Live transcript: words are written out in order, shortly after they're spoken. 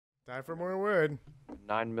Time for more wood.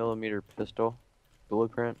 9mm pistol.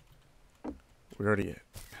 Blueprint. We already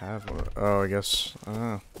have one. Oh, I guess.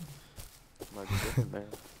 Might be different, man.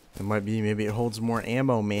 It might be. Maybe it holds more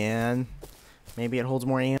ammo, man. Maybe it holds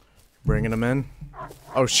more ammo. Bringing them in.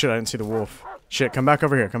 Oh, shit. I didn't see the wolf. Shit. Come back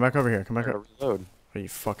over here. Come back over here. Come back up. Reload. Oh, you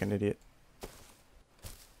fucking idiot.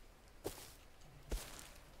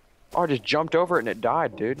 Oh, I just jumped over it and it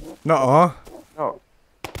died, dude. Nuh-uh. Oh.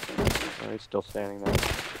 Oh, he's still standing there.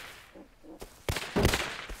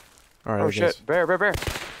 Alright, Oh, shit. Bear.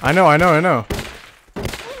 I know. I'm gonna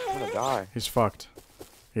die. He's fucked.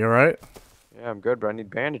 You alright? Yeah, I'm good, but I need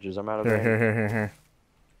bandages. I'm out of bandages. Here.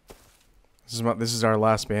 This is our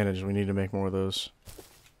last bandage. We need to make more of those.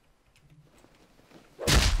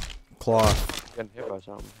 Cloth. Getting hit by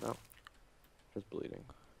something. No. Just bleeding.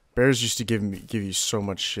 Bears used to give you so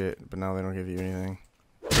much shit, but now they don't give you anything.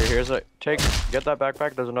 Here's a get that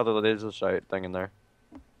backpack. There's another laser sight thing in there.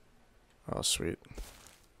 Oh, sweet.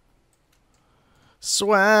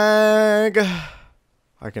 Swag.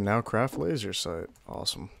 I can now craft laser sight.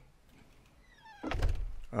 Awesome.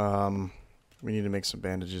 We need to make some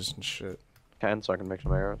bandages and shit. 10, so I can make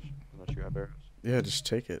some arrows. Unless you have arrows. Yeah, just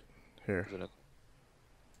take it. Here.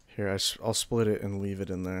 Here, I'll split it and leave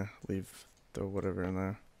it in there. Leave the whatever in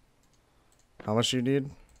there. How much do you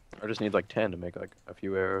need? I just need like 10 to make like a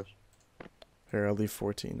few arrows. Here, I'll leave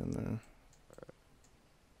 14 in there.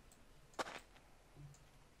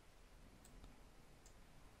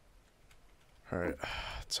 Alright,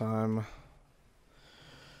 time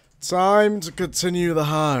to continue the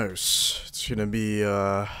house. It's gonna be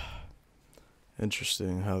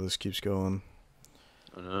interesting how this keeps going.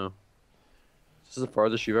 I know. This is the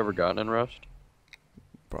farthest you've ever gotten in Rust?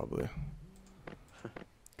 Probably.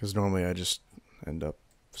 Because normally I just end up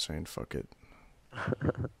saying fuck it.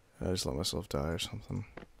 I just let myself die or something.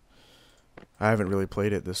 I haven't really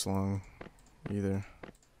played it this long either.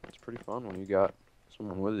 It's pretty fun when you got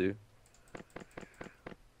someone with you.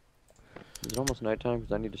 Is it almost nighttime?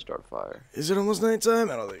 Because I need to start a fire. Is it almost nighttime?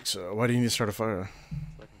 I don't think so. Why do you need to start a fire?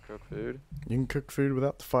 So I can cook food. You can cook food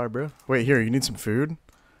without the fire, bro. Wait, here, you need some food?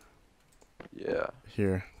 Yeah.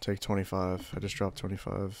 Here, take 25. I just dropped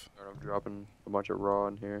 25. Alright, I'm dropping a bunch of raw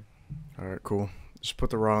in here. Alright, cool. Just put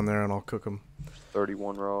the raw in there and I'll cook them.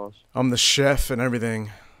 31 raws. I'm the chef and everything.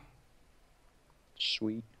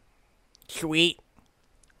 Sweet. Sweet.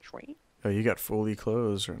 Sweet. Oh, you got fully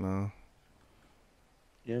clothes right now.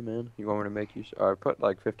 Yeah, man. You want me to make you... I put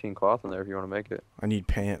like 15 cloth in there if you want to make it. I need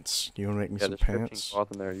pants. You want to make me some there's pants? 15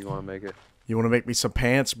 cloth in there. You want to make it? You want to make me some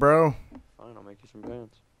pants, bro? Fine, I'll make you some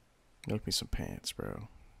pants. Make me some pants, bro.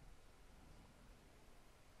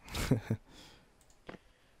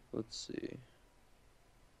 Let's see.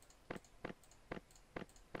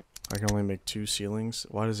 I can only make 2 ceilings.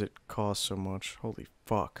 Why does it cost so much? Holy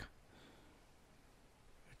fuck.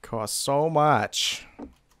 It costs so much.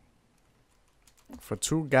 For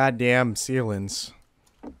 2 goddamn ceilings.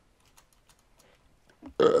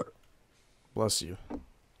 Bless you.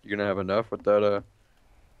 You gonna have enough with that,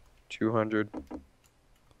 200?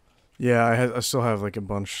 Yeah, I still have like a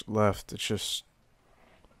bunch left. It's just...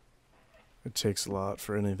 It takes a lot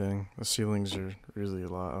for anything. The ceilings are really a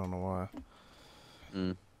lot. I don't know why.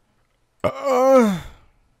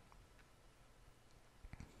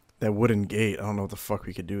 That wooden gate. I don't know what the fuck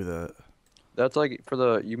we could do with that. That's like for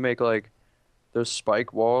the... You make like... Those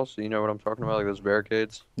spike walls. You know what I'm talking about? Like those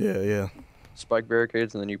barricades? Yeah. Spike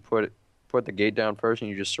barricades, and then you put the gate down first, and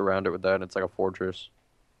you just surround it with that, and it's like a fortress.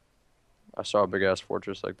 I saw a big-ass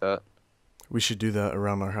fortress like that. We should do that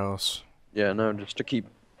around our house. Yeah, no, just to keep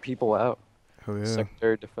people out. Hell yeah.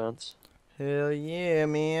 Secondary defense. Hell yeah,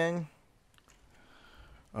 man.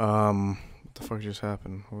 What the fuck just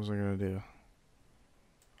happened? What was I gonna do?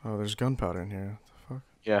 Oh, there's gunpowder in here. What the fuck?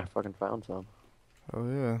 Yeah, I fucking found some. Oh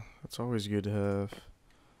yeah, that's always good to have.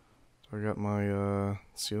 So I got my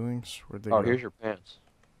ceilings. Where'd they go? Oh, here's your pants.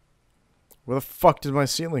 Where the fuck did my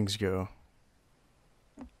ceilings go?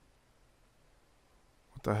 What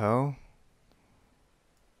the hell?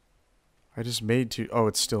 I just made 2. Oh,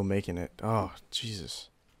 it's still making it. Oh, Jesus.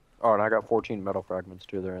 Oh, and I got 14 metal fragments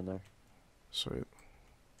too. They're in there. Sweet.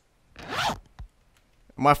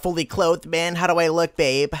 Am I fully clothed, man? How do I look,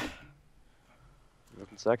 babe? You're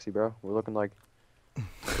looking sexy, bro. We're looking like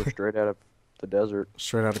we're straight out of the desert.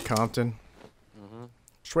 Straight out of Compton. Mm-hmm.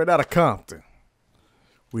 Straight out of Compton.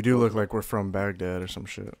 We do look like we're from Baghdad or some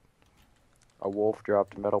shit. A wolf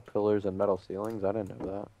dropped metal pillars and metal ceilings. I didn't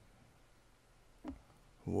know that.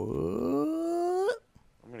 What?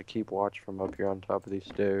 I'm gonna keep watch from up here on top of these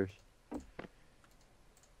stairs.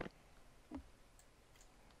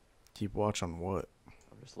 Keep watch on what?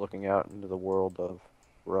 I'm just looking out into the world of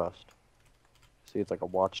Rust. See, it's like a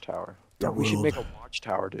watchtower. The Yeah, we should make a world.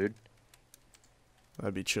 watchtower, dude.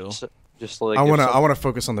 That'd be chill. Just like I if wanna some- I wanna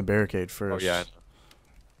focus on the barricade Oh first. yeah,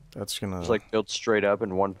 That's gonna. just like build straight up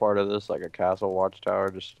in one part of this, like a castle watchtower.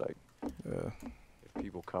 Just like Yeah. if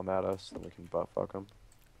people come at us, then we can butt fuck them.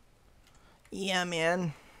 Yeah,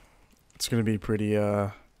 man. It's gonna be pretty.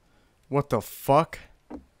 What the fuck?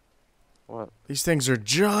 What These things are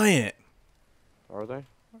giant. are they?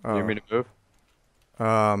 Oh. You mean to move?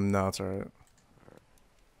 No, it's alright.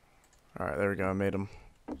 Alright, there we go. I made them.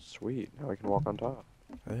 Sweet. Now we can walk on top.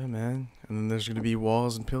 Yeah, man. And then there's gonna be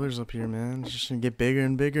walls and pillars up here, man. It's just gonna get bigger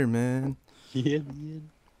and bigger, man. Yeah, man.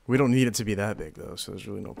 We don't need it to be that big though, so there's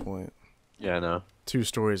really no point. Yeah, I know. 2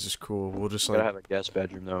 stories is cool. We'll just Gotta like have a guest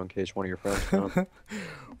bedroom though, in case one of your friends come.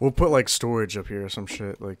 we'll put like storage up here or some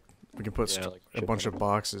shit. Like we can put Yeah, like a shit bunch ton of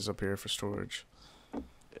boxes up here for storage.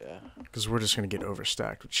 Yeah. Cause we're just gonna get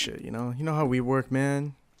overstacked with shit, you know. You know how we work,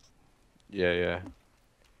 man. Yeah, yeah.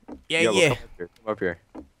 Yeah, well, yeah. Come up here.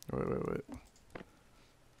 Come up here. Wait.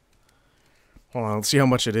 Hold on. Let's see how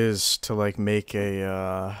much it is to like make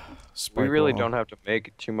a spike We really wall. don't have to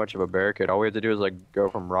make too much of a barricade. All we have to do is like go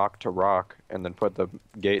from rock to rock and then put the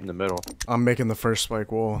gate in the middle. I'm making the first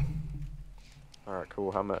spike wall. All right,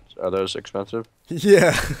 cool. How much? Are those expensive?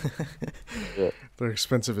 Yeah. Yeah. They're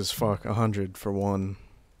expensive as fuck. 100 for one.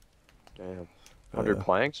 Damn. 100 Uh,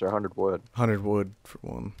 planks or 100 wood? 100 wood for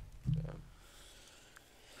one. Damn.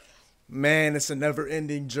 Man, it's a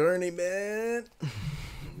never-ending journey, man.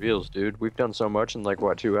 Reals, dude. We've done so much in like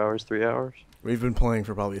what, 2 hours, 3 hours? We've been playing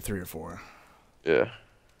for probably 3 or 4. Yeah.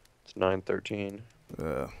 It's 9:13.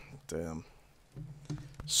 Damn.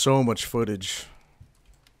 So much footage.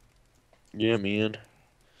 Yeah, man.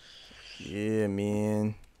 Yeah,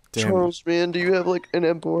 man. Damn. Charles, man, do you have like an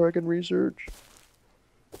M4 I can research?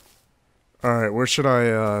 All right, where should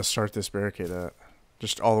I start this barricade at?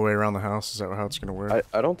 Just all the way around the house? Is that how it's gonna work?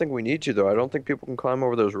 I don't think we need to though. I don't think people can climb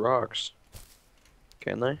over those rocks.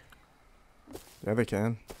 Can they? Yeah, they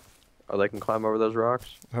can. Oh, they can climb over those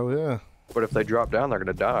rocks? Hell yeah. But if they drop down, they're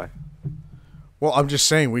gonna die. Well, I'm just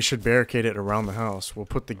saying we should barricade it around the house. We'll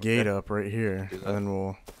put the gate up right here, Do that. and then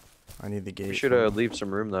we'll. I need the gate. We should for- leave some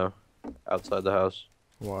room though, outside the house.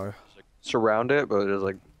 Why? Surround it, but it's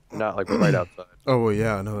like not like right outside. Oh well,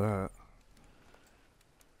 yeah, I know that.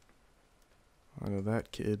 I know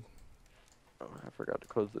that, kid. Oh, I forgot to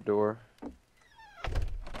close the door. Wait,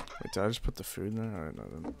 did I just put the food in there? Alright, no,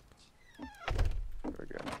 then. There we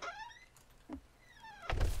go.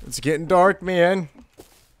 It's getting dark, man.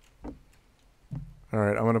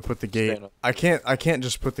 Alright, I'm gonna put the gate. Stand up. I can't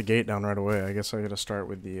just put the gate down right away. I guess I gotta start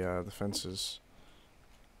with the fences.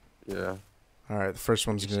 Yeah. Alright, the first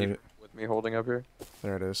one's You see gonna. with me holding up here?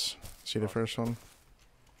 There it is. See the first one?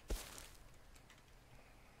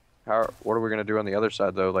 What are we gonna do on the other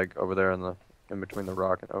side though? Like over there in between the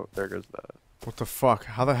rock and there goes that. What the fuck?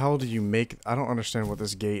 How the hell do you make? I don't understand what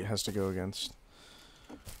this gate has to go against.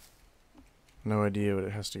 No idea what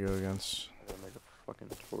it has to go against. I gotta make a fucking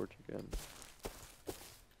torch again.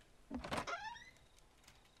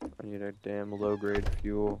 I need a damn low grade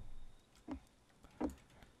fuel.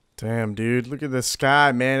 Damn, dude, look at the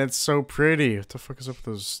sky, man. It's so pretty. What the fuck is up with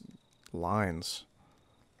those lines?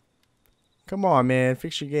 Come on, man.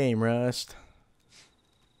 Fix your game, Rust.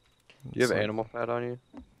 Do you have It's like- animal fat on you?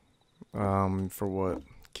 For what,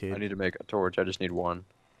 kid? I need to make a torch. I just need one.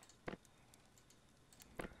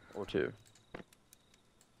 Or two.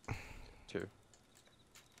 Two.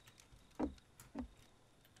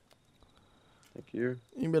 Thank you.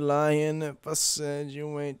 You be lying if I said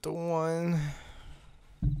you ain't the one.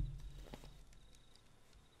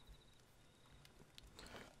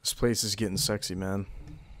 This place is getting sexy, man.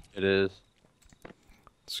 It is.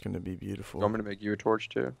 It's gonna be You beautiful. want me to make you a torch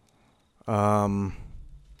too? I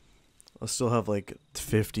still have like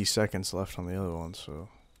 50 seconds left on the other one, so.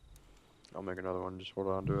 I'll make another one. Just hold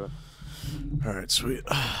on to it. All right, sweet.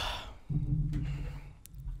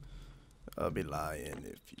 I'll be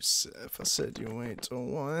lying if I said you ain't the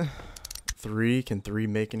one. 3, can 3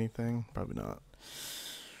 make anything? Probably not.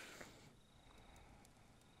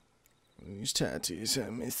 These tattoos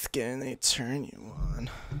have me scared they turn you on.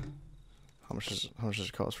 How much does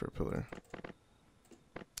it cost for a pillar?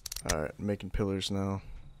 All right, making pillars now.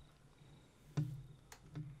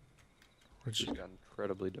 It's just got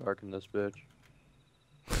incredibly dark in this bitch.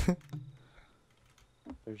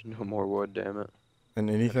 There's no more wood, damn it. And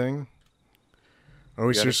anything? Are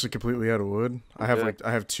we got it. seriously completely out of wood? I have Yeah.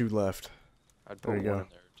 I have 2 left. I'd There put you one go. in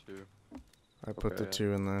there too. I put the Okay.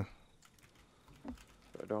 2 in there. So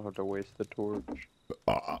I don't have to waste the torch.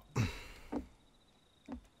 Are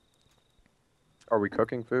we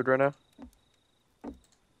cooking food right now?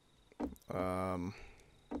 Probably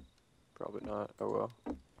not. Oh well.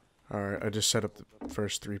 Alright, I just set up the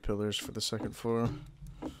first 3 pillars for the second floor.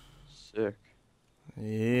 Sick.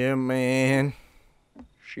 Yeah, man.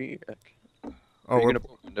 Chic. Oh, Are you we're, gonna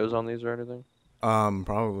put windows on these or anything?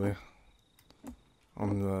 probably.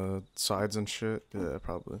 On the sides and shit? Yeah,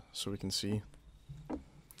 probably. So we can see.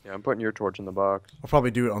 Yeah, I'm putting your torch in the box. I'll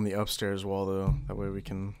probably do it on the upstairs wall, though. That way we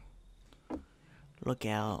can... Look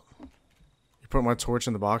out. You put my torch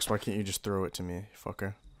in the box, why can't you just throw it to me,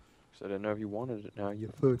 fucker? Cause I didn't know if you wanted it now,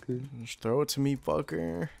 you fucker. Just throw it to me,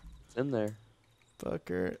 fucker. It's in there.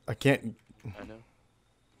 Fucker. I can't... I know.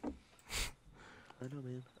 I know,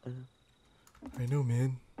 man. I know. I know,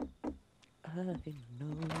 man. I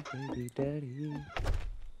know, baby daddy.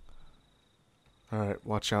 Alright,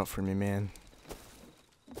 watch out for me, man.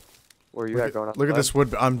 Where are you Look at at, going outside? look at this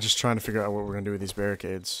wood. I'm just trying to figure out what we're gonna do with these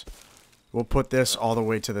barricades. We'll put this all the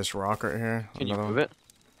way to this rock right here. Can you Another move one. it?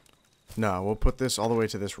 No, we'll put this all the way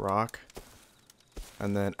to this rock.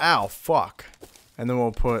 And then... Ow, fuck! And then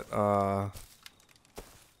we'll put,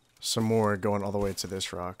 some more going all the way to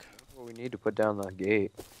this rock. Well, we need to put down the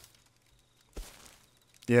gate.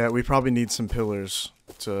 Yeah, we probably need some pillars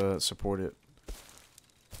to support it.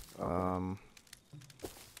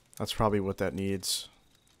 That's probably what that needs.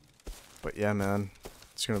 But yeah, man.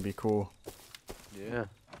 It's gonna be cool. Yeah.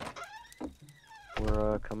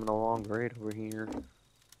 We're coming along great over here.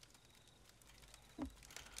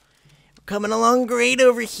 Coming along great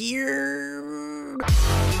over here.